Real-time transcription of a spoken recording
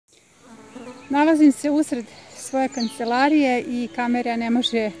Nalazim se usred svoje kancelarije i kamera ne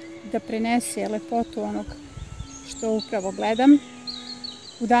može da prenese lepotu onog što upravo gledam.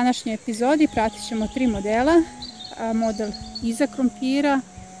 U današnjoj epizodi pratit ćemo 3 modela. Model iza krompira,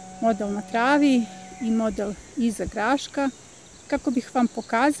 model na travi i model iza graška, kako bih vam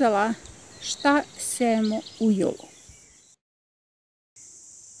pokazala šta sejemo u julu.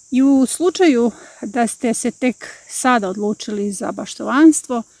 I u slučaju da ste se tek sada odlučili za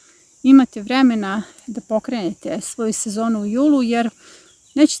baštovanstvo, imate vremena da pokrenete svoju sezonu u julu, jer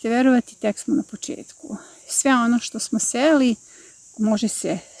nećete verovati, tek smo na početku. Sve ono što smo sejali može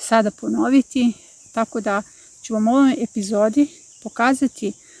se sada ponoviti, tako da ću vam u ovoj epizodi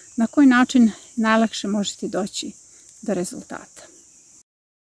pokazati na koji način najlakše možete doći do rezultata.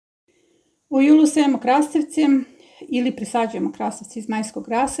 U julu sejemo krastavce ili presađujemo krastavce iz Majskog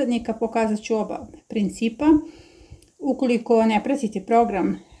rasadnika. Pokazat ću oba principa. Ukoliko ne pratite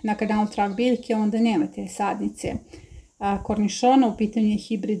program na kanalu Trag Biljke, onda nemate sadnice kornišona. U pitanju je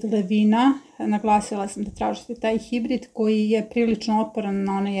hibrid levina. Naglasila sam da tražite taj hibrid koji je prilično otporan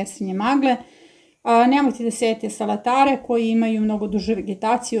na one jesenje magle. Nemojte da sejete salatare koji imaju mnogo duže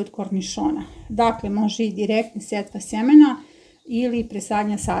vegetacije od kornišona. Dakle, može i direktna setva semena ili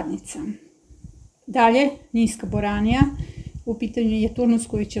presadnja sadnica. Dalje, niska boranija. U pitanju je turnus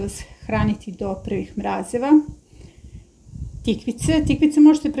koji će vas hraniti do prvih mrazeva. Tikvice. Tikvice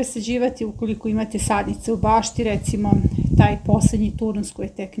možete presađivati ukoliko imate sadnice u bašti, recimo taj poslednji turnus koji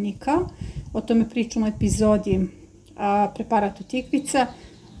je tek nikao. O tome pričamo u epizodi preparatu tikvica.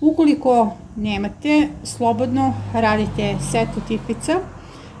 Ukoliko nemate, slobodno radite setvu tikvica,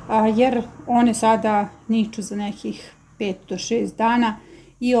 jer one sada niču za nekih 5 do 6 dana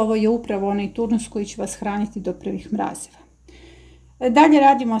i ovo je upravo onaj turnus koji će vas hraniti do prvih mrazeva. Dalje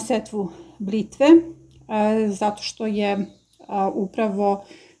radimo setvu blitve, zato što je upravo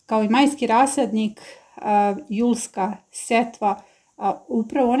kao i majski rasadnik julska setva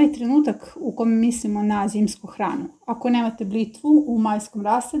upravo onaj trenutak u kome mislimo na zimsku hranu. Ako nemate blitvu u majskom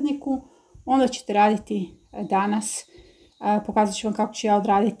rasadniku, onda ćete raditi danas. Pokazat ću vam kako ću ja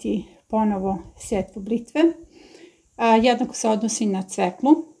odraditi ponovo setvu blitve. Jednako se odnosi na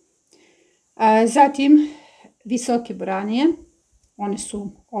cveklu. Zatim visoke boranije, one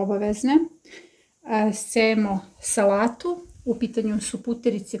su obavezne. Sejemo salatu, u pitanju su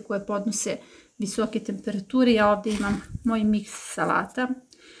puterice koje podnose visoke temperature. Ja ovdje imam moj miks salata.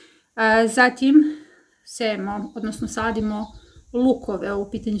 Zatim sejemo, odnosno sadimo lukove,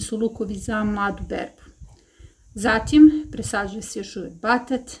 u pitanju su lukovi za mladu berbu. Zatim presađuje se još uvijek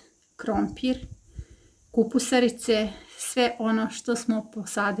batat, krompir, kupusarice, sve ono što smo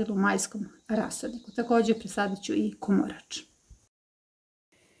posadili u majskom rasadniku. Također presadit ću i komorač.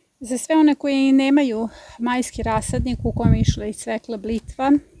 Za sve one koji nemaju majski rasadnik u kojem je išla i cvekla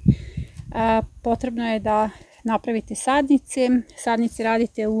blitva, potrebno je da napravite sadnice. Sadnice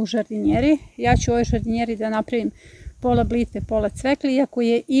radite u žardinjeri. Ja ću u ovoj žardinjeri da napravim pola blitve, pola cvekle, iako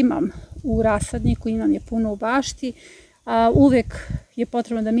je imam u rasadniku, imam je puno u bašti. Uvek je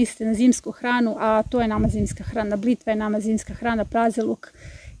potrebno da mislite na zimsku hranu, a to je nama zimska hrana. Blitva je nama zimska hrana, praziluk,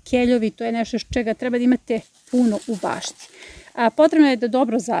 keljovi, to je nešto čega treba da imate puno u bašti. Potrebno je da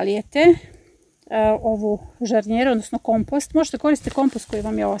dobro zalijete ovu žardinjeru, odnosno kompost. Možete koristiti kompost koji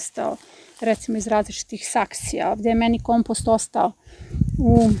vam je ostao, recimo iz različitih saksija. Ovdje je meni kompost ostao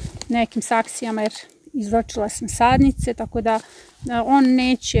u nekim saksijama jer izvlačila sam sadnice, tako da on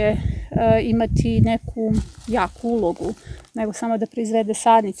neće imati neku jaku ulogu, nego samo da proizvede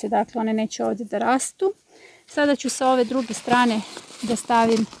sadnice, dakle one neće ovdje da rastu. Sada ću sa ove druge strane da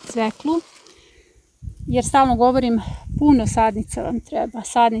stavim cveklu, jer stalno govorim, puno sadnica vam treba,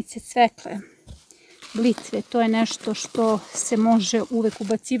 sadnice, cvekle, blitve, to je nešto što se može uvek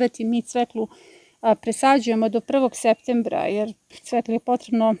ubacivati. Mi cveklu presađujemo do 1. septembra, jer cvekli je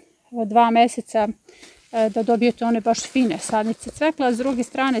potrebno 2 meseca da dobijete one baš fine sadnice cvekla, a s druge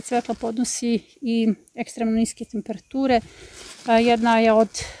strane cvekla podnosi i ekstremno niske temperature. Jedna je od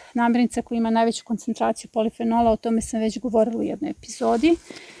namirnica koja ima najveću koncentraciju polifenola, o tome sam već govorila u jednoj epizodi.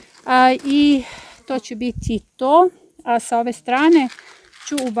 I to će biti to. A sa ove strane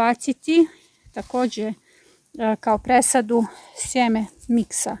ću ubaciti također kao presadu sjeme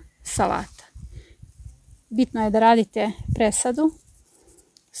miksa salata. Bitno je da radite presadu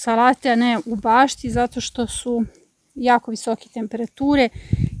salate, a ne u bašti, zato što su jako visoke temperature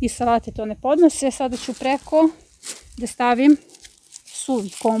i salate to ne podnose. Sada ću preko da stavim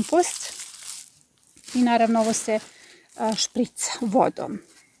suvi kompost i naravno ovo se šprica vodom.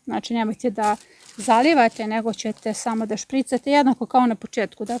 Znači nemojte da zalivate, nego ćete samo da špricate, jednako kao na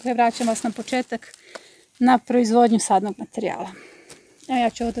početku. Dakle, vraćam vas na početak, na proizvodnju sadnog materijala. Evo ja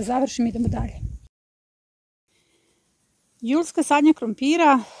ću ovo da završim i idemo dalje. Julska sadnja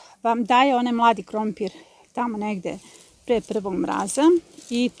krompira vam daje onaj mladi krompir tamo negde pre prvog mraza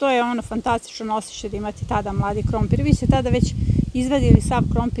i to je ono fantastično osjećaj da imate tada mladi krompir. Vi ste tada već izvadili sav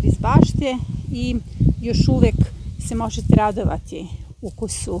krompir iz bašte i još uvek se možete radovati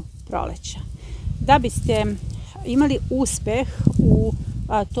ukusu proleća. Da biste imali uspeh u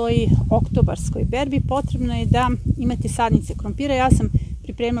toj oktobarskoj berbi, potrebno je da imate sadnice krompira. Ja sam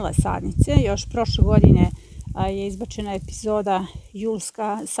pripremila sadnice, još prošle godine je izbačena epizoda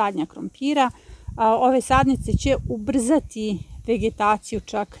Julska sadnja krompira. Ove sadnice će ubrzati vegetaciju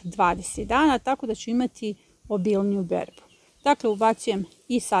čak 20 dana, tako da ću imati obilniju berbu. Dakle, ubacujem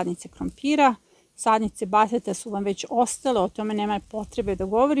i sadnice krompira. Sadnice batata su vam već ostale, o tome nema potrebe da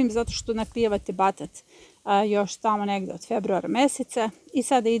govorim, zato što naklijevate batat još tamo negde od februara meseca. I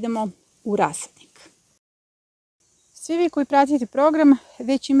sada idemo u rasadnik. Svi vi koji pratite program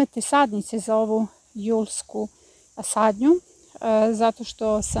već imate sadnice za ovu julsku sadnju, zato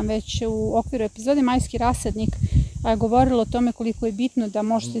što sam već u okviru epizode Majski rasadnik govorila o tome koliko je bitno da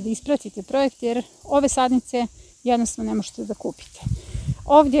možete da ispratite projekt, jer ove sadnice jednostavno ne možete da kupite.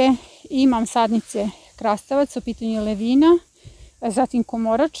 Ovdje imam sadnice krastavaca, u pitanju je levina, zatim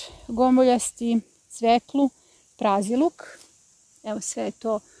komorač, gomoljasti, cveklu, praziluk. Evo sve je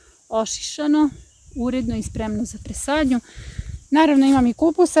to ošišano, uredno i spremno za presadnju. Naravno imam i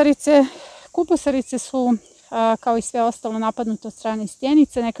kupusarice. Kupusarice su, kao i sve ostalo, napadnute od strane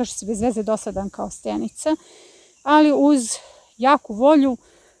stjenica. Ne kaže se bez veze dosadan kao stjenica, ali uz jaku volju,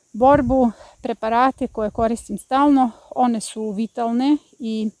 borbu, preparate koje koristim stalno, one su vitalne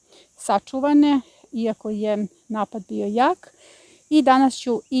i sačuvane, iako je napad bio jak. I danas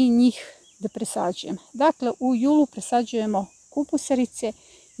ću i njih da presađujem. Dakle, u julu presađujemo kupusarice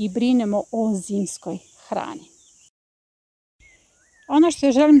i brinemo o zimskoj hrani. Ono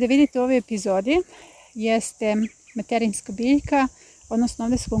što želim da vidite u ovoj epizodi jeste materinska biljka, odnosno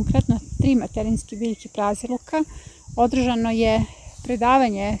ovdje su konkretno 3 materinske biljke praziluka. Održano je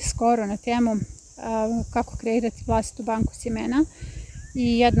predavanje skoro na temu kako kreirati vlastitu banku sjemena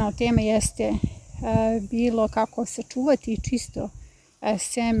i jedna od tema jeste bilo kako sačuvati čisto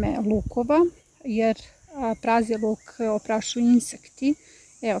seme lukova, jer praziluk oprašuju insekti.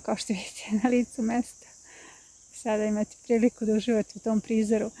 Evo, kao što vidite na licu mesta, sada imate priliku da uživate u tom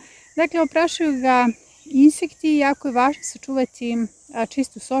prizoru. Dakle, oprašuju ga insekti i jako je važno sačuvati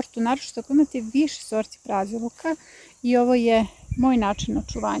čistu sortu, naročito ako imate više sorti praziluka, i ovo je moj način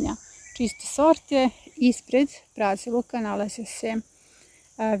očuvanja čiste sorte. Ispred praziluka nalaze se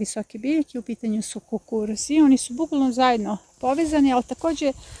visoke biljke, u pitanju su kukuruzi, oni su bukvalno zajedno povezani, ali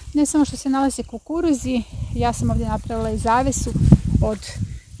također ne samo što se nalaze kukuruzi, ja sam ovdje napravila i zavesu od,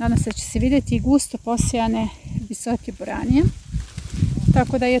 nadam se da će se vidjeti, gusto posejane visoke boranije,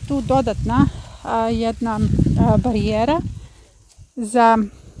 tako da je tu dodatna jedna barijera za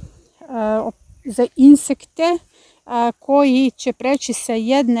insekte koji će preći sa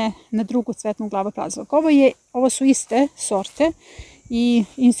jedne na drugu cvetnu glavu praziluka. Ovo su iste sorte i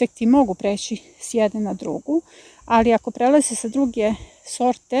insekti mogu preći s jedne na drugu, ali ako prelaze sa druge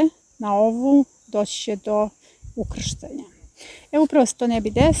sorte na ovu, doći će do ukrštanja. Evo, upravo se to ne bi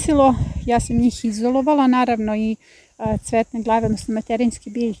desilo, ja sam njih izolovala, naravno i cvetne glave, odnosno materinske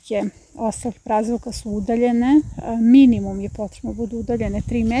biljke ostalih praziluka su udaljene, minimum je potrebno budu udaljene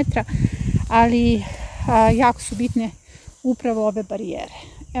 3 metra, ali jako su bitne upravo ove barijere.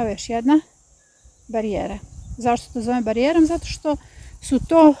 Evo još jedna barijera. Zašto to zovem barijerom? Zato što su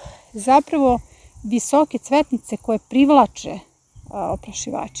to zapravo visoke cvetnice koje privlače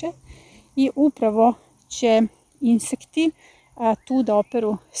oprašivače i upravo će insekti tu da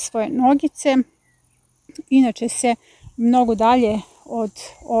operu svoje nogice. Inače se mnogo dalje od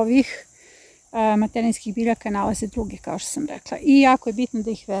ovih materinskih biljaka nalaze druge, kao što sam rekla. I jako je bitno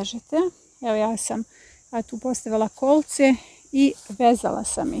da ih vežete. Evo, ja sam tu postavila kolce i vezala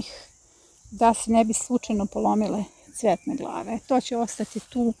sam ih da se ne bi slučajno polomile cvetne glave. To će ostati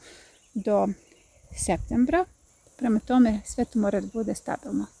tu do septembra. Prema tome sve to mora da bude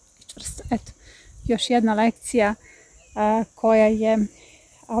stabilno i čvrsto. Eto, još jedna lekcija koja je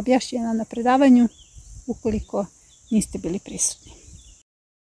objašnjena na predavanju ukoliko niste bili prisutni.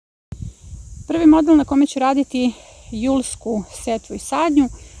 Prvi model na kome ću raditi julsku setvu i sadnju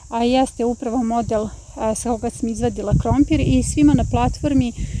jeste upravo model sa koga sam izvadila krompir i svima na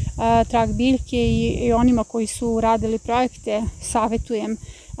platformi Trag Biljke i onima koji su radili projekte savjetujem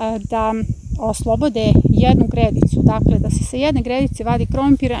da oslobode jednu gredicu, dakle da se sa jedne gredice vadi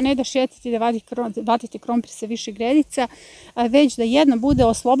krompir, a ne da šetate i da vadite krompir sa više gredica, već da jedna bude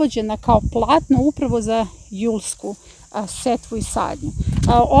oslobođena kao platno upravo za julsku setvu i sadnju.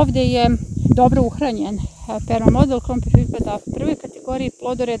 Ovdje je dobro uhranjen model. Krompir pripada prve kategoriji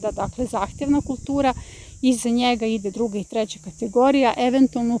plodoreda, dakle zahtjevna kultura. Iza njega ide druga i treća kategorija,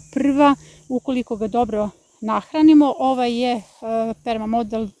 eventualno prva ukoliko ga dobro nahranimo. Ovaj je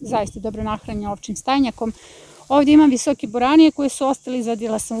model zaista dobro nahranjen ovčim stajnjakom. Ovdje imam visoke boranije koje su ostali,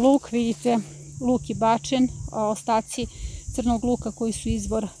 izvadila sam luk, vidite luk je bačen, ostaci crnog luka koji su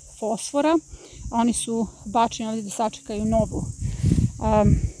izvor fosfora. Oni su bačeni ovdje da sačekaju novu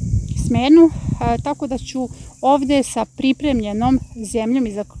smenu, tako da ću ovdje sa pripremljenom zemljom,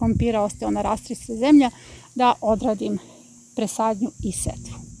 iza krompira ostaje ona rastrista zemlja, da odradim presadnju i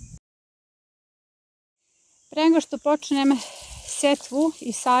setvu. Pre nego što počnem setvu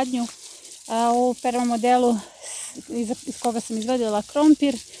i sadnju u prvom modelu iz koga sam izvadila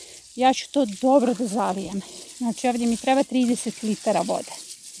krompir, ja ću to dobro da zalijem. Znači ovdje mi treba 30 litara vode.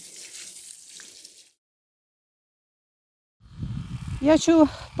 Ja ću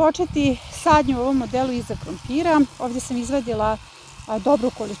početi sadnju u ovom modelu iza krompira. Ovdje sam izvadila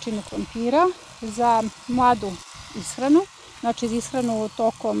dobru količinu krompira za mladu ishranu, znači za ishranu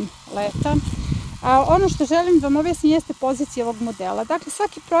tokom leta. Ono što želim da vam objasnim jeste pozicija ovog modela. Dakle,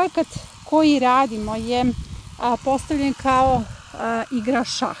 svaki projekat koji radimo je postavljen kao igra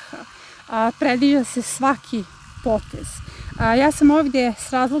šaha. Predviđa se svaki potez. Ja sam ovdje s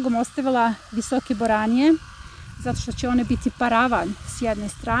razlogom ostavila visoke boranije, zato što će one biti paravan s jedne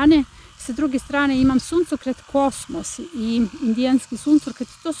strane. Sa druge strane imam suncokret kosmos i indijanski suncokret,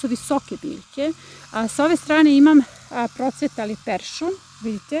 to su visoke biljke. Sa ove strane imam procvetali peršun,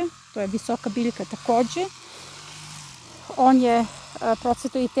 vidite, to je visoka biljka također. On je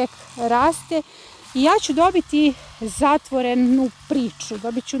procvetao i tek raste. I ja ću dobiti zatvorenu priču,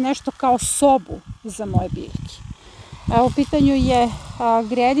 dobit ću nešto kao sobu za moje biljke. U pitanju je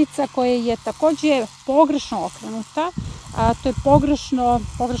gredica koja je također pogrešno okrenuta. To je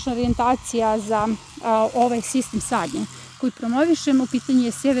pogrešna orijentacija za ovaj sistem sadnje koji promovišem. U pitanju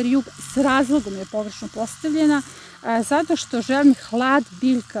je sever-jug, s razlogom je pogrešno postavljena, zato što želim hlad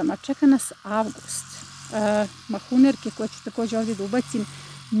biljkama. Čeka nas avgust. Mahunerke koje ću također ovdje da ubacim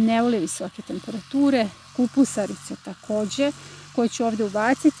ne vole visoke temperature, kupusarice također koje ću ovdje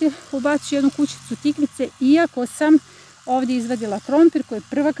ubaciti. Ubacit ću jednu kućicu tikvice, iako sam ovdje izvadila krompir koji je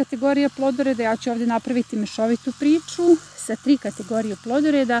prva kategorija plodoreda. Ja ću ovdje napraviti mešovitu priču sa 3 kategorije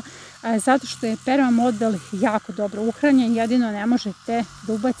plodoreda, zato što je model jako dobro uhranjen. Jedino ne možete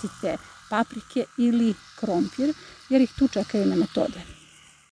da ubacite paprike ili krompir, jer ih tu čekaju nematode.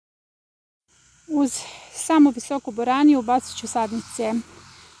 Uz samu visoku boraniju ubacit ću sadnice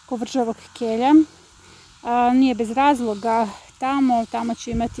kovrdžavog kelja. Nije bez razloga, tamo ću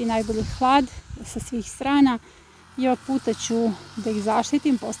imati najbolji hlad sa svih strana i ovog puta ću da ih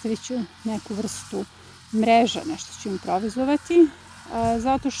zaštitim, postavit ću neku vrstu mreža, nešto ću improvizovati,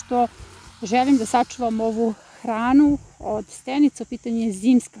 zato što želim da sačuvam ovu hranu od stenica. U pitanju je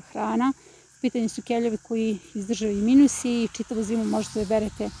zimska hrana, u pitanju su keljevi koji izdržaju i minusi i čitavu zimu možete da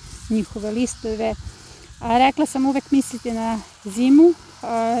berete njihove listove. Rekla sam, uvek mislite na zimu.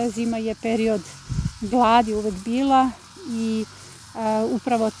 Zima je period gladi uvek bila i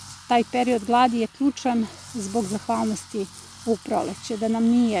upravo taj period gladi je ključan zbog zahvalnosti u proleće. Da nam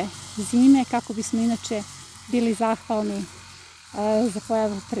nije zime, kako bismo inače bili zahvalni za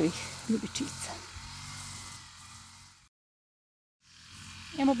pojavu prvih ljubičica.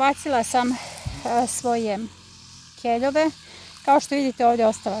 Evo, bacila sam svoje keljove. Kao što vidite, ovdje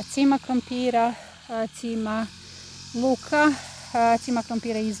ostala cima krompira, cima luka. Cima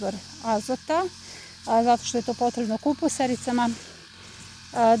krompira je izvor azota, zato što je to potrebno kupusaricama,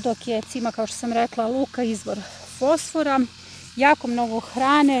 dok je cima, kao što sam rekla, luka izvor fosfora. Jako mnogo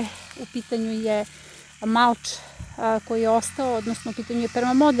hrane, u pitanju je malč koji je ostao, odnosno u pitanju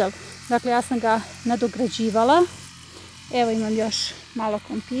je model. Dakle, ja sam ga nadograđivala. Evo, imam još malo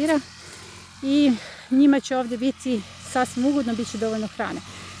krompira i njima će ovdje biti sasvim ugodno, bit će dovoljno hrane.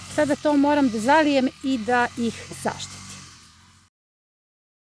 Sada to moram da zalijem i da ih zaštitim.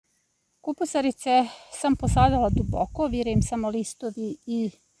 Kupusarice sam posadala duboko, vire im samo listovi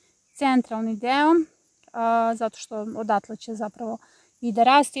i centralni deo, zato što odatle će zapravo i da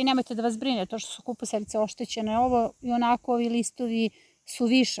raste. I nemojte da vas brine to što su kupusarice oštećene, ovo i onako ovi listovi su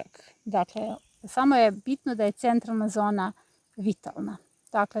višak. Dakle, samo je bitno da je centralna zona vitalna,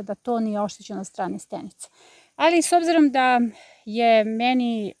 dakle da to nije oštećeno od strane stenice. Ali s obzirom da je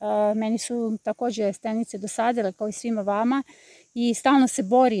meni su također stenice dosadile kao i svima vama i stalno se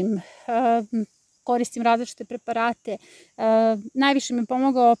borim koristim različite preparate. Najviše mi je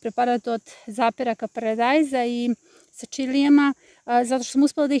pomogao preparat od zaperaka paradajza i sa čilijama, zato što sam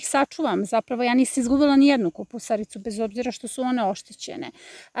uspela da ih sačuvam. Zapravo ja nisam izgubila ni jednu kupusaricu, bez obzira što su one oštećene.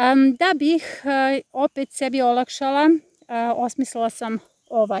 Da bih opet sebi olakšala, osmislila sam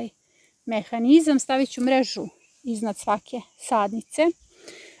ovaj mehanizam. Stavit ću mrežu iznad svake sadnice.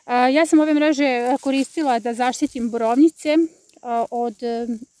 Ja sam ove mreže koristila da zaštitim borovnice od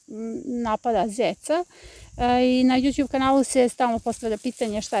napada zeca i na YouTube kanalu se stalno postavlja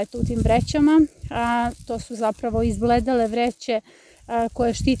pitanje šta je tu u tim vrećama. To su zapravo izbledele vreće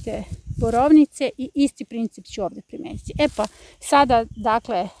koje štite borovnice i isti princip ću ovdje primeniti. E pa, sada,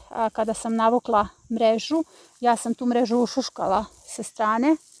 dakle, kada sam navukla mrežu, ja sam tu mrežu ušuškala sa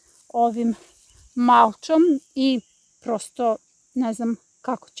strane ovim malčom i prosto ne znam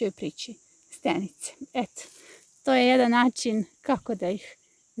kako će joj prići stenice. Eto, to je jedan način kako da ih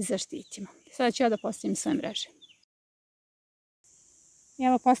zaštitimo. Sada ću ja da postavim svoje mreže.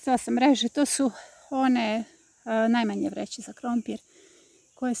 Evo, postavila sam mreže. To su one najmanje vreće za krompir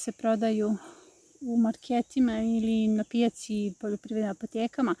koje se prodaju u marketima ili na pijaci i poljoprivrednim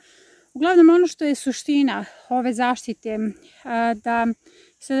apotekama. Uglavnom, ono što je suština ove zaštite, da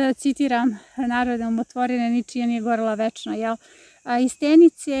sada citiram narodne umotvorine, ničija nije gorela večno, jel? I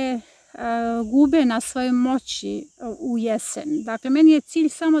stenice gube na svojoj moći u jesen. Dakle, meni je cilj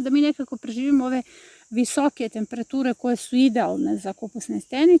samo da mi nekako preživimo ove visoke temperature koje su idealne za kupusne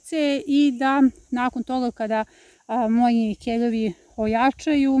stenice i da nakon toga kada moji keljevi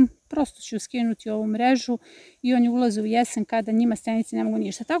ojačaju, prosto ću skinuti ovu mrežu i oni ulaze u jesen kada njima stenice ne mogu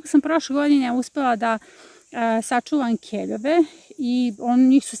ništa. Tako sam prošle godine uspela da sačuvam keljeve i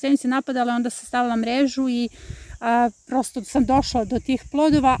njih su stenice napadale, onda sam stavila mrežu i prosto sam došla do tih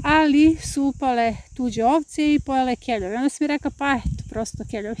plodova, ali su upale tuđe ovce i pojele keljeve. Onda sam mi rekla, pa eto, prosto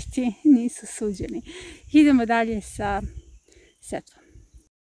keljevi ti nisu suđeni. Idemo dalje sa setvom.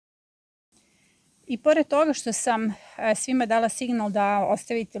 I pored toga što sam svima dala signal da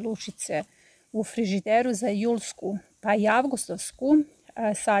ostavite lučice u frižideru za julsku pa i avgustovsku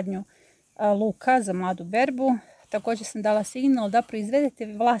sadnju luka za mladu berbu, također sam dala signal da proizvedete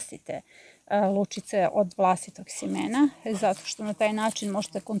vlastite lučice od vlastitog sjemena, zato što na taj način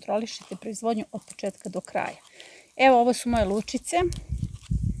možete kontrolišiti proizvodnju od početka do kraja. Evo, ovo su moje lučice.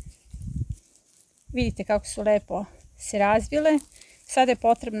 Vidite kako su lepo se razvile. Sada je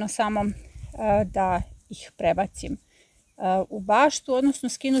potrebno samo da ih prebacim u baštu, odnosno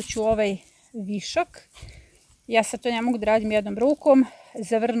skinut ću ovaj višak. Ja sad to ne mogu da radim jednom rukom,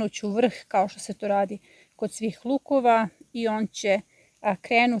 zavrnut ću vrh kao što se to radi kod svih lukova i on će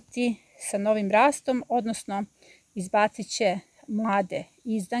krenuti sa novim rastom, odnosno izbacit će mlade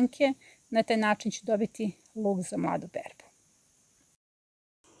izdanke. Na taj način ću dobiti luk za mladu berbu.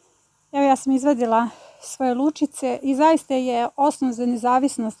 Evo, ja sam izvadila svoje lučice i zaista je osnov za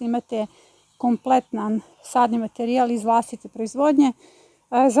nezavisnost, imate kompletan sadni materijal iz vlastite proizvodnje,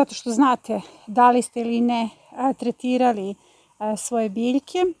 zato što znate da li ste ili ne tretirali svoje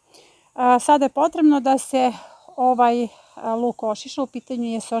biljke. Sada je potrebno da se ovaj luk ošiša, u pitanju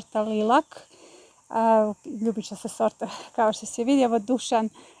je sorta Lilak, ljubičasta sorta kao što se vidi. Evo, Dušan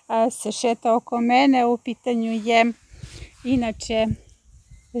se šeta oko mene, u pitanju je inače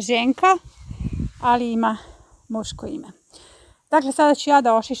ženka, ali ima muško ime. Dakle, sada ću ja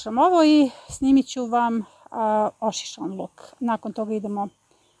da ošišam ovo i snimit ću vam ošišan luk. Nakon toga idemo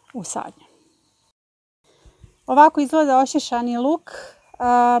u sadnju. Ovako izgleda ošišani luk.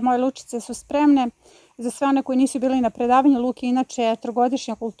 Moje lučice su spremne. Za sve one koji nisu bili na predavanju, luk je inače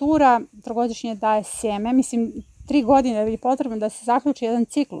trogodišnja kultura, trogodišnje daje sjeme. Mislim, 3 godine je potrebno da se zaključi jedan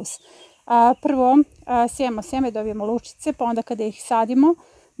ciklus. Prvo sijemo sjeme, dobijemo lučice, pa onda kada ih sadimo,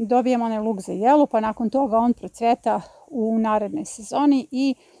 dobijemo onaj luk za jelo, pa nakon toga on procveta u narednoj sezoni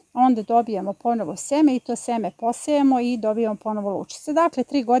i onda dobijemo ponovo seme i to seme posejemo i dobijemo ponovo lučice. Dakle,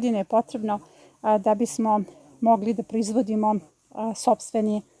 3 godine je potrebno da bismo mogli da proizvodimo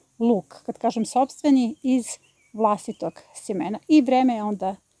sopstveni luk. Kad kažem sopstveni, iz vlastitog sjemena. I vreme je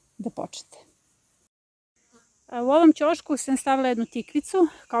onda da počnete. U ovom ćošku sam stavila jednu tikvicu,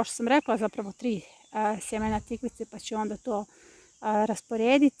 kao što sam rekla, zapravo 3 sjemena tikvice, pa ću onda to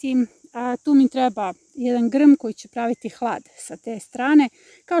rasporediti. Tu mi treba jedan grm koji će praviti hlad sa te strane.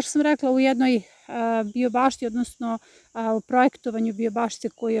 Kao što sam rekla, u jednoj biobašti, odnosno u projektovanju biobašte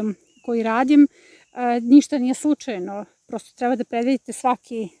koji radim, ništa nije slučajno, prosto treba da predvidite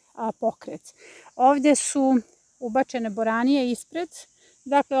svaki pokret. Ovdje su ubačene boranije ispred,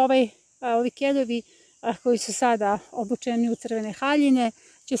 dakle ovi keljevi koji su sada obučeni u crvene haljine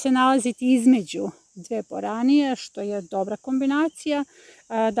će se nalaziti između 2 boranije, što je dobra kombinacija.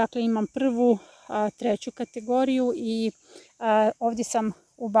 Dakle, imam prvu treću kategoriju i ovdje sam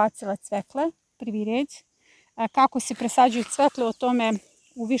ubacila cvekle, prvi red. Kako se presađuju cvekle, o tome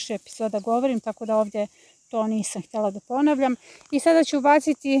u više epizoda govorim, tako da ovdje to nisam htjela da ponavljam. I sada ću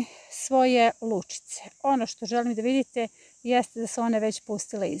ubaciti svoje lučice. Ono što želim da vidite jeste da su one već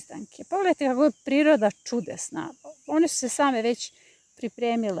pustile izdanke. Pogledajte kako je priroda čudesna. One su se same već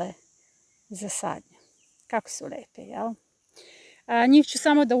pripremile za sadnju. Kako su lepe, jel? Njih ću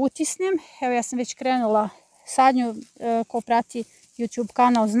samo da utisnem. Evo, ja sam već krenula sadnju. Ko prati YouTube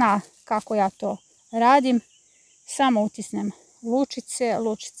kanal zna kako ja to radim. Samo utisnem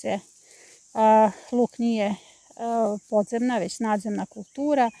lučice. Luk nije podzemna, već nadzemna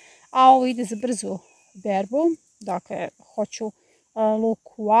kultura, a ovo ide za brzu berbu. Dakle, hoću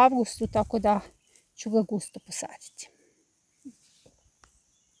luk u avgustu, tako da ću ga gusto posaditi.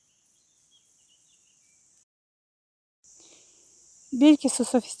 Biljke su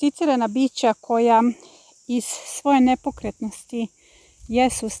sofisticirana bića koja iz svoje nepokretnosti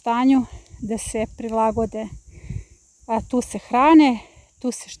jesu u stanju da se prilagode. Tu se hrane,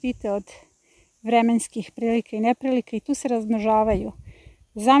 tu se štite od vremenskih prilika i neprilika i tu se razmnožavaju.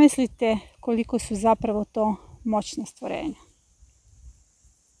 Zamislite koliko su zapravo to moćna stvorenja.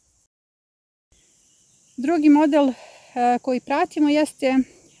 Drugi model koji pratimo jeste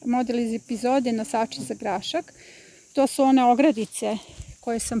model iz epizode nosači za grašak. To su one ogradice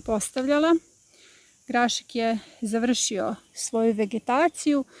koje sam postavljala. Grašak je završio svoju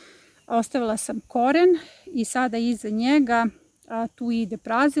vegetaciju. Ostavila sam koren i sada iza njega tu ide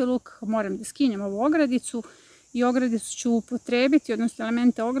praziluk. Moram da skinem ovu ogradicu i ogradicu ću upotrebiti, odnosno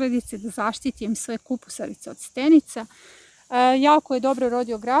elemente ogradice, da zaštitim sve kupusarice od stenica. Jako je dobro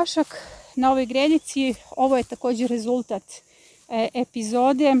rodio grašak na ovoj gredici. Ovo je također rezultat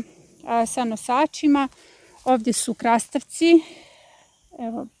epizode sa nosačima. Ovdje su krastavci.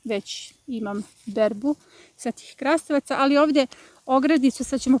 Evo, već imam berbu sa tih krastavaca, ali ovdje ogradicu,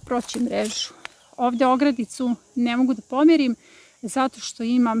 sad ćemo proći mrežu. Ovdje ogradicu ne mogu da pomjerim zato što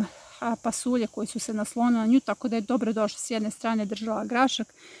imam pasulje koji su se naslonile na nju, tako da je dobro došlo. S jedne strane držala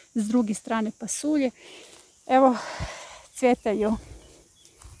grašak, s druge strane pasulje. Evo, cvjetaju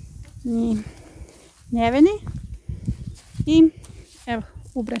njeveni i evo,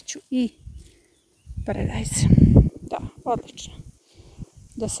 ubraću i paradajz. Da, odlično.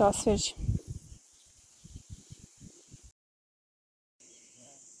 Da se osveži.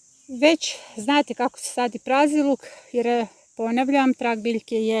 Već znate kako se sadi praziluk, jer ponavljam, Trag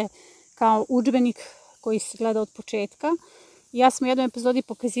Biljke je kao udžbenik koji se gleda od početka. Ja sam u jednoj epizodi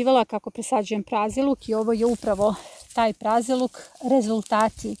pokazivala kako presađujem praziluk i ovo je upravo taj praziluk,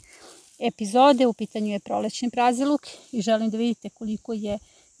 rezultati epizode. U pitanju je prolećni praziluk i želim da vidite koliko je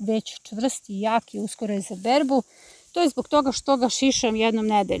već čvrst i jak i uskoro je za berbu. To je zbog toga što ga šišam jednom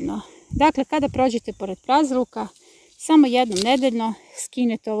nedeljno. Dakle, kada prođete pored praziluka, samo jednom nedeljno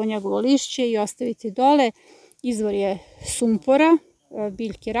skinete ovo njegovo lišće i ostavite dole. Izvor je sumpora,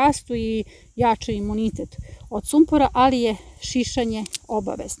 biljke rastu i jačaju imunitet od sumpora, ali je šišanje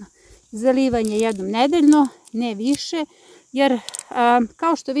obavezno. Zalivanje jednom nedeljno, ne više, jer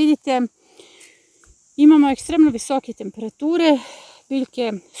kao što vidite imamo ekstremno visoke temperature.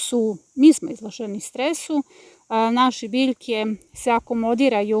 Biljke su, mi smo izloženi stresu, naše biljke se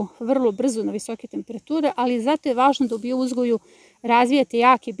akomodiraju vrlo brzo na visoke temperature, ali zato je važno da u biouzgoju razvijete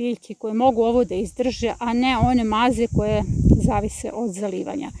jake biljke koje mogu ovo da izdrže, a ne one maze koje zavise od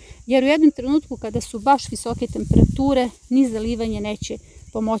zalivanja. Jer u jednom trenutku kada su baš visoke temperature, ni zalivanje neće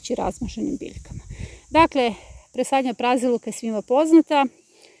pomoći razmaženim biljkama. Dakle, presadnja praziluka je svima poznata.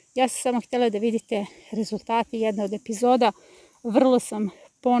 Ja sam samo htjela da vidite rezultate jedne od epizoda. Vrlo sam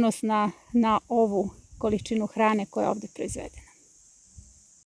ponosna na ovu količinu hrane koja je ovdje proizvedena.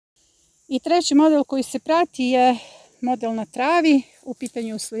 I treći model koji se prati je model na travi, u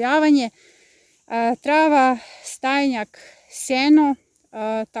pitanju uslojavanje. Trava, stajnjak, seno,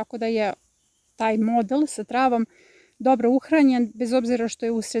 tako da je taj model sa travom dobro uhranjen, bez obzira što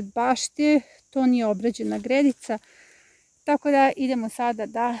je usred bašte, to nije obrađena gredica. Tako da idemo sada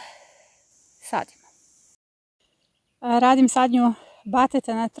da sadimo. Radim sadnju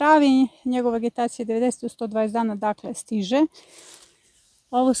batata na travi, njegova vegetacija je 90 do 120 dana, dakle stiže.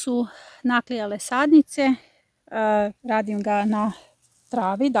 Ovo su naklijale sadnice, radim ga na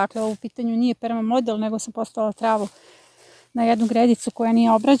travi, dakle u pitanju nije perma model, nego sam postavila travu na jednu gredicu koja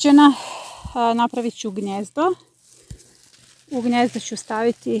nije obrađena. Napravit ću gnjezdo. U gnjezdo ću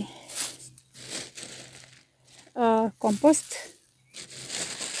staviti kompost.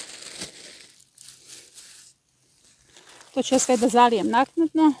 To ću sve da zalijem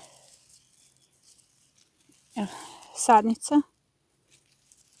naknadno. Evo, sadnica.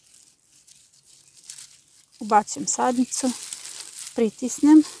 ubacujem sadnicu,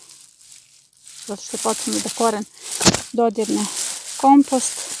 pritisnem, zato što je potrebno da koren dodirne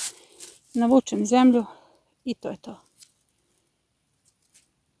kompost, navučem zemlju i to je to.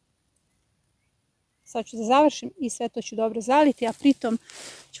 Sad ću da završim i sve to ću dobro zaliti, a pritom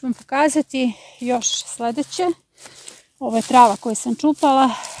ću vam pokazati još sledeće. Ovo je trava koju sam čupala,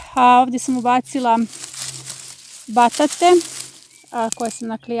 a ovdje sam ubacila batate koje sam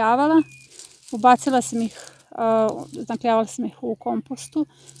naklijavala. Nakljavala sam ih u kompostu,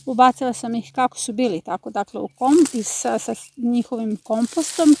 ubacila sam ih kako su bili, tako dakle sa njihovim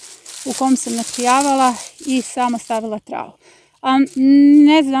kompostom u kom sam naklijavala i samo stavila travu.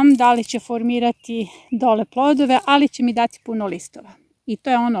 Ne znam da li će formirati dole plodove, ali će mi dati puno listova. I to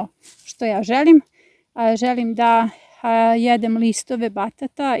je ono što ja želim. Želim da jedem listove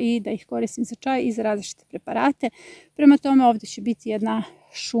batata i da ih koristim za čaj i za različite preparate. Prema tome ovdje će biti jedna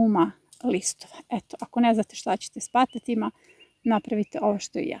šuma listova. Eto, ako ne znate šta ćete s batatima, napravite ovo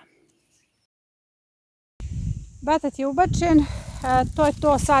što i ja. Batat je ubačen, to je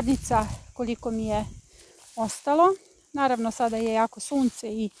to sadnica koliko mi je ostalo. Naravno sada je jako sunce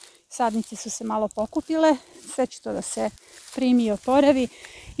i sadnice su se malo pokupile, sve će to da se primi i oporavi.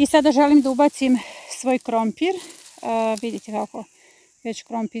 I sada želim da ubacim svoj krompir, vidite kako već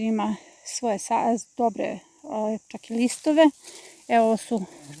krompir ima svoje dobre čak i listove, evo ovo su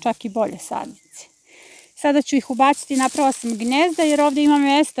čak i bolje sadnice. Sada ću ih ubaciti, napravila sam gnezda jer ovdje ima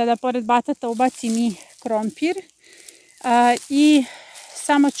mjesta da pored batata ubacim i krompir i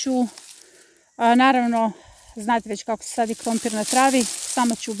samo ću, naravno znate već kako se sadi krompir na travi,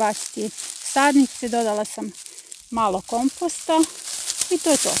 samo ću ubaciti sadnice, dodala sam malo komposta i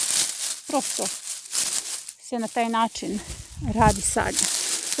to je to. Prosto se na taj način radi sadnja.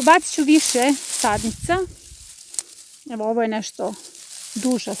 Ubacit ću više sadnica, evo ovo je nešto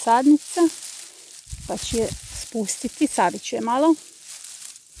duža sadnica, pa ću je spustiti, savit ću je malo,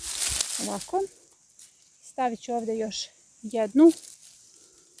 ovako. Stavit ću ovdje još jednu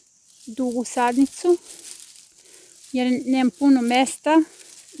dugu sadnicu, jer nemam puno mesta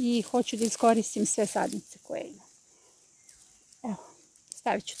i hoću da iskoristim sve sadnice koje imam. Evo,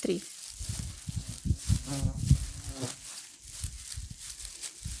 stavit ću 3.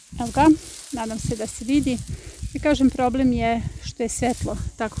 Evo ga, nadam se da se vidi. I kažem, problem je što je svetlo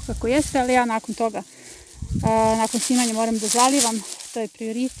tako kako jeste, ali ja nakon toga, nakon snimanja moram da zalivam, to je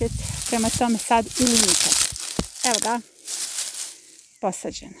prioritet, prema tome sad ili nikad. Evo ga,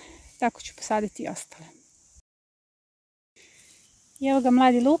 posađen. Tako ću posaditi i ostale. I evo ga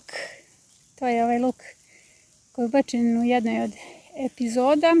mladi luk, to je ovaj luk koji je ubačen u jednoj od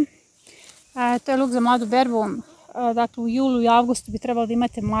epizoda. To je luk za mladu berbu, dakle u julu i avgustu bi trebalo da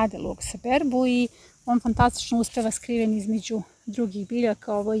imate mlade luk sa berbu i on fantastično uspeva skriven između drugih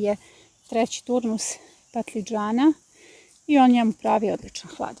biljaka. Ovo je 3. turnus patliđana i on njemu pravi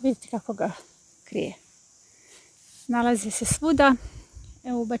odličan hlad. Vidite kako ga krije. Nalazi se svuda,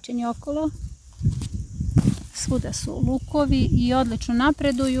 evo ubačen je okolo. Svuda su lukovi i odlično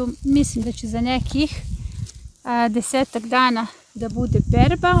napreduju. Mislim da će za nekih 10 dana da bude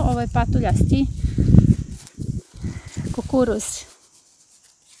berba. Ovo je patuljasti kukuruz.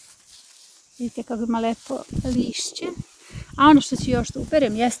 Vidite kako ima lepo lišće. A ono što ću još da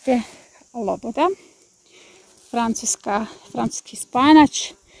uberem jeste loboda. Francuski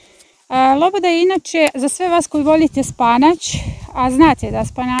spanać. Loboda je inače za sve vas koji volite spanać, a znate da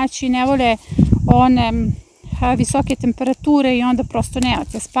spanaći ne vole one visoke temperature i onda prosto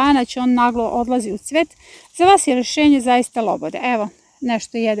nemate spanać, on naglo odlazi u cvet. Za vas je rješenje zaista loboda. Evo,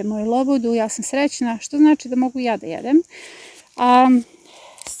 nešto jedem moju lobodu, ja sam srećna, što znači da mogu ja da jedem.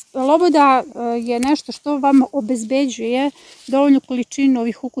 Loboda je nešto što vam obezbeđuje dovoljnu količinu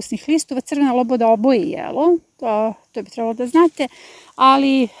ovih ukusnih listova. Crvena loboda oboji jelo, to bi trebalo da znate,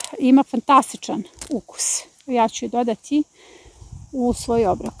 ali ima fantastičan ukus. Ja ću je dodati u svoj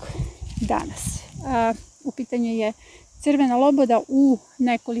obrok danas. U pitanju je crvena loboda u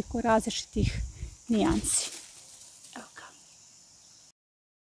nekoliko različitih nijansi. Evo ga.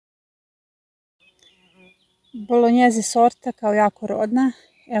 Bolonjeze sorta kao jako rodna.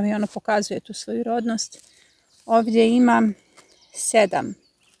 Evo i ona pokazuje tu svoju rodnost. Ovdje ima 7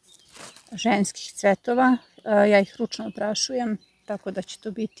 ženskih cvetova. Ja ih ručno oprašujem, tako da će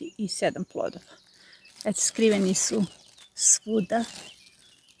to biti i 7 plodova. Eto, skriveni su svuda.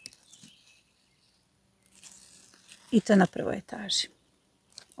 I to na prvoj etaži.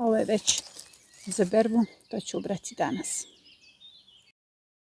 Ovo je već za berbu, to ću ubrati danas.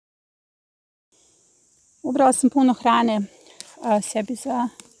 Ubrala sam puno hrane sebi za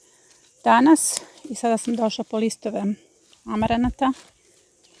danas i sada sam došla po listove amaranata.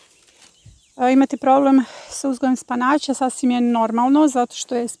 imate problem sa uzgojem spanaća, sasvim je normalno, zato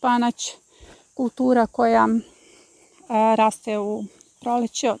što je spanać kultura koja raste u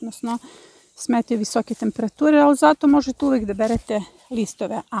proleće, odnosno smetaju visoke temperature, ali zato možete uvijek da berete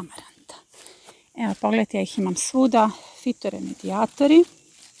listove amaranta. Evo, pogledajte, ja ih imam svuda, fitoremedijatori.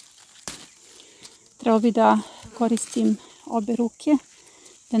 Trebalo bi da koristim obe ruke,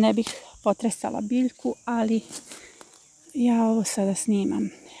 da ne bih potresala biljku, ali ja ovo sada snimam.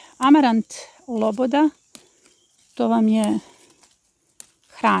 Amarant loboda, to vam je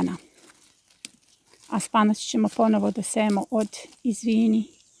hrana. A spanać ćemo ponovo da sejemo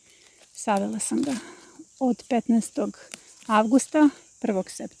savela sam ga od 15. avgusta, 1.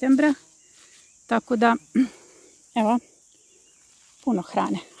 septembra. Tako da, evo, puno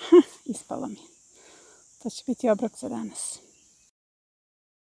hrane. Ispalo mi. To će biti obrok za danas.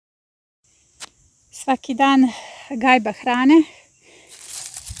 Svaki dan gajba hrane.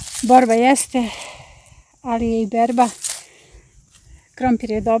 Borba jeste, ali je i berba.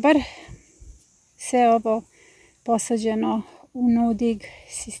 Krompir je dobar. Sve ovo posađeno u no-dig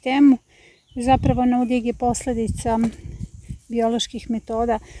sistemu. Zapravo no-dig je posljedica bioloških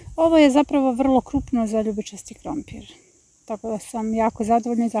metoda. Ovo je zapravo vrlo krupno za ljubičasti krompir. Tako da sam jako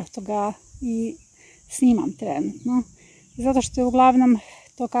zadovoljna i zato ga i snimam trenutno. Zato što je uglavnom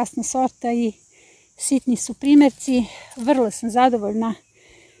to kasna sorta i sitni su primjerci. Vrlo sam zadovoljna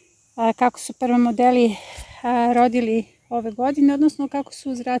kako su prvi modeli rodili ove godine, odnosno kako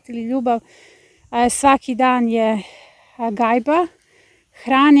su uzvratili ljubav. Svaki dan je gajba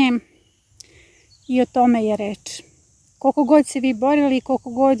hrane i o tome je reč. Koliko god se vi borili, koliko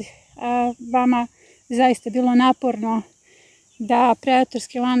god vama zaista bilo naporno da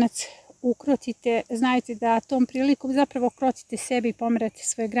predatorski lanac ukrotite, znajte da tom prilikom zapravo krotite sebi i pomerate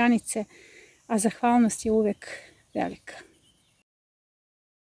svoje granice, a zahvalnost je uvek velika.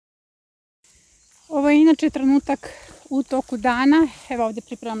 Ovo je inače trenutak u toku dana, evo ovdje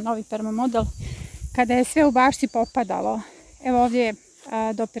pripremam novi permamodel, kada je sve u bašti popadalo. Evo ovdje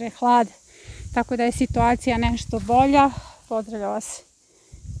dopire hlad, tako da je situacija nešto bolja. Pozdravlja vas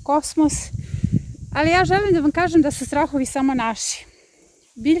kosmos. Ali ja želim da vam kažem da su strahovi samo naši.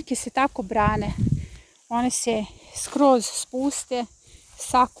 Biljke se tako brane. One se skroz spuste,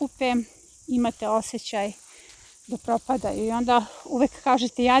 sakupe, imate osjećaj da propadaju. I onda uvek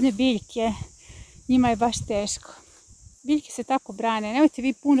kažete jadne biljke, njima je baš teško. Biljke se tako brane, nemojte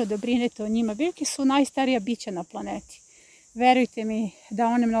vi puno da brinete o njima. Biljke su najstarija bića na planeti. Verujte mi da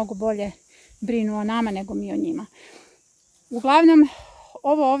one mnogo bolje brinu o nama nego mi o njima. Uglavnom,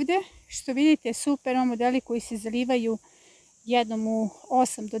 ovo ovdje što vidite su modeli koji se zalivaju jednom u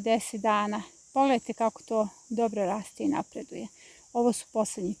 8 do 10 dana. Pogledajte kako to dobro raste i napreduje. Ovo su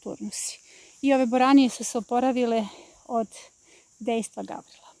poslednji turnusi. I ove boranije su se oporavile od dejstva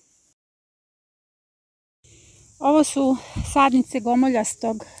Gavrila. Ovo su sadnice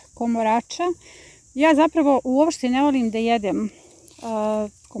gomoljastog komorača. Ja zapravo uopšte ne volim da jedem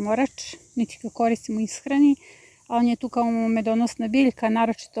komorač, niti ga koristim u ishrani, a on je tu kao medonosna biljka,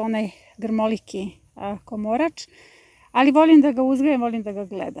 naročito onaj grmoliki komorač, ali volim da ga uzgajem, volim da ga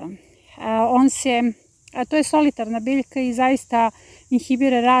gledam. To je solitarna biljka i zaista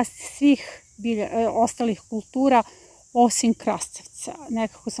inhibira rast svih ostalih kultura, osim krastavca.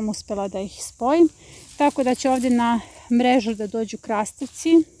 Nekako sam uspjela da ih spojim, tako da će ovdje na mrežu da dođu krastavci.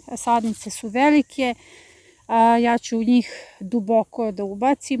 Sadnice su velike, ja ću u njih duboko da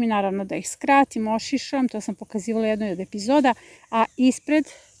ubacim i naravno da ih skratim, ošišam, to sam pokazivala u jednoj od epizoda, a ispred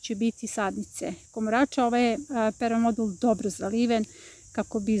će biti sadnice komorača. Ovaj je permamodel dobro zaliven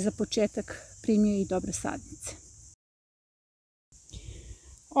kako bi za početak primio i dobre sadnice.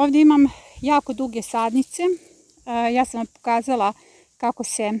 Ovdje imam jako duge sadnice. Ja sam vam pokazala kako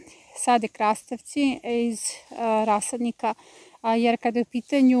se sade krastavci iz rasadnika, jer kada je u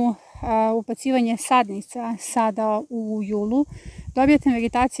pitanju ubacivanje sadnica sada u julu, dobijate na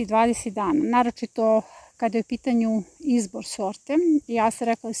vegetaciji 20 dana, naročito kada je u pitanju izbor sorte. Ja sam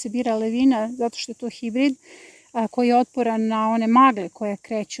rekla da se bira levina zato što je to hibrid koji je otporan na one magle koje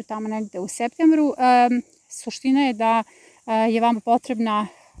kreću tamo negde u septembru. Suština je da je vama potrebna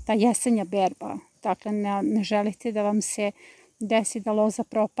ta jesenja berba. Dakle, ne želite da vam se desi da loza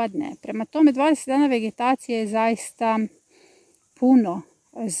propadne. Prema tome, 20 dana vegetacije je zaista puno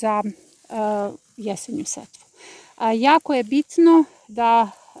za jesenju setvu. Jako je bitno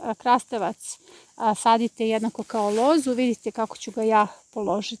da krastavac sadite jednako kao lozu. Vidite kako ću ga ja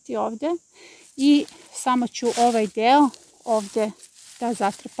položiti ovdje. I samo ću ovaj deo ovdje da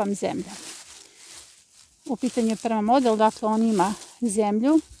zatrpam zemljom. U pitanju je permamodel, dakle on ima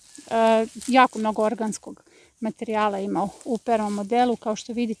zemlju, jako mnogo organskog materijala ima u PRAZILUK modelu. Kao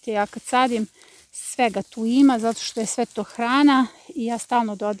što vidite, ja kad sadim, svega tu ima, zato što je sve to hrana i ja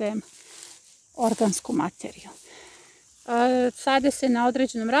stalno dodajem organsku materiju. Sade se na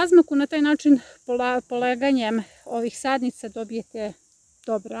određenom razmaku, na taj način poleganjem ovih sadnica dobijete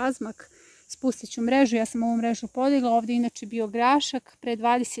dobar razmak. Spustit ću mrežu, ja sam ovu mrežu podigla, ovdje inače bio grašak pre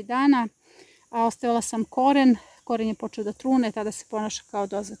 20 dana, a ostavila sam koren je počeo da trune, tada se ponaša kao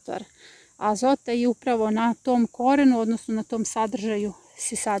dozator azota i upravo na tom korenu, odnosno na tom sadržaju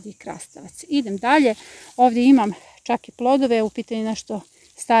se sadi i krastavac. Idem dalje, ovdje imam čak i plodove, u pitanju nešto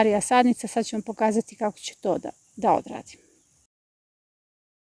starija sadnica, sad ću vam pokazati kako će to da odradim.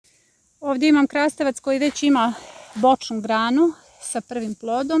 Ovdje imam krastavac koji već ima bočnu granu sa prvim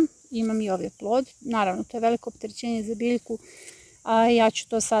plodom, imam i ovaj plod, naravno to je veliko opterećenje za biljku, a ja ću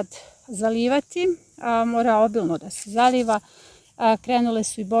to sad zalivati, mora obilno da se zaliva. Krenule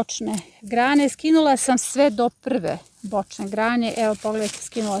su i bočne grane, skinula sam sve do prve bočne grane, evo pogledajte,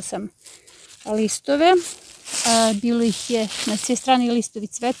 skinula sam listove, bilo ih je na sve strane listovi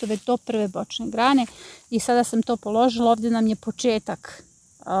cvetove do prve bočne grane i sada sam to položila, ovdje nam je početak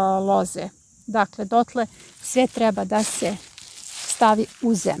loze, dakle dotle sve treba da se stavi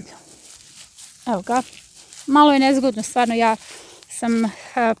u zemlju. Evo ga, malo je nezgodno, stvarno ja sam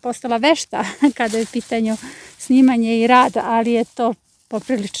postala vešta kada je u pitanju snimanje i rad, ali je to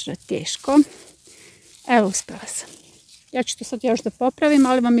poprilično teško. Evo, uspela sam. Ja ću to sad još da popravim,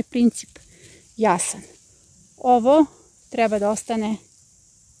 ali vam je princip jasan. Ovo treba da ostane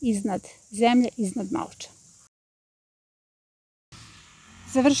iznad zemlje, iznad malča.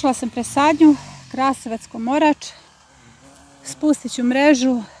 Završila sam presadnju, krastavac komorač, spustit ću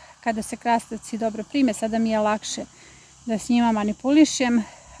mrežu kada se krastavci dobro prime, sada mi je lakše da s njima manipulišem.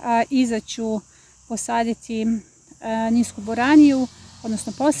 Iza ću posaditi nisku boraniju,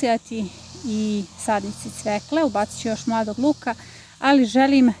 odnosno posijati i sadnici cvekle, ubacit ću još mladog luka, ali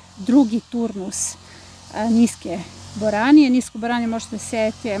želim drugi turnus niske boranije. Nisku boraniju možete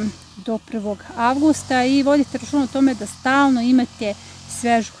sejati do 1. avgusta i vodite računa o tome da stalno imate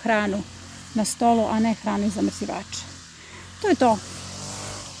svežu hranu na stolu, a ne hranu iz zamrzivača. To je to.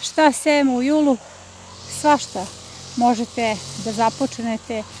 Šta sejemo u julu? Svašta možete da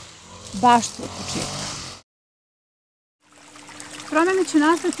započnete baš tu od početka. Promjene će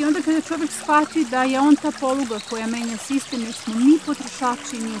nastati onda kada čovjek shvati da je on ta poluga koja menja sistem, jer smo mi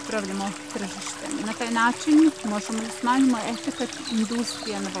potrošači i mi upravljamo tržištem. Na taj način možemo da smanjimo efekat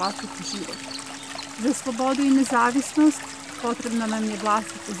industrije na vlastiti život. Za slobodu i nezavisnost potrebna nam je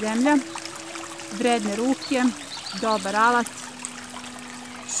vlastita zemlja, vredne ruke, dobar alat,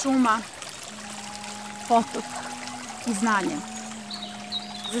 šuma, potok i znanje.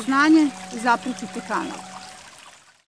 Za znanje zapratite kanal.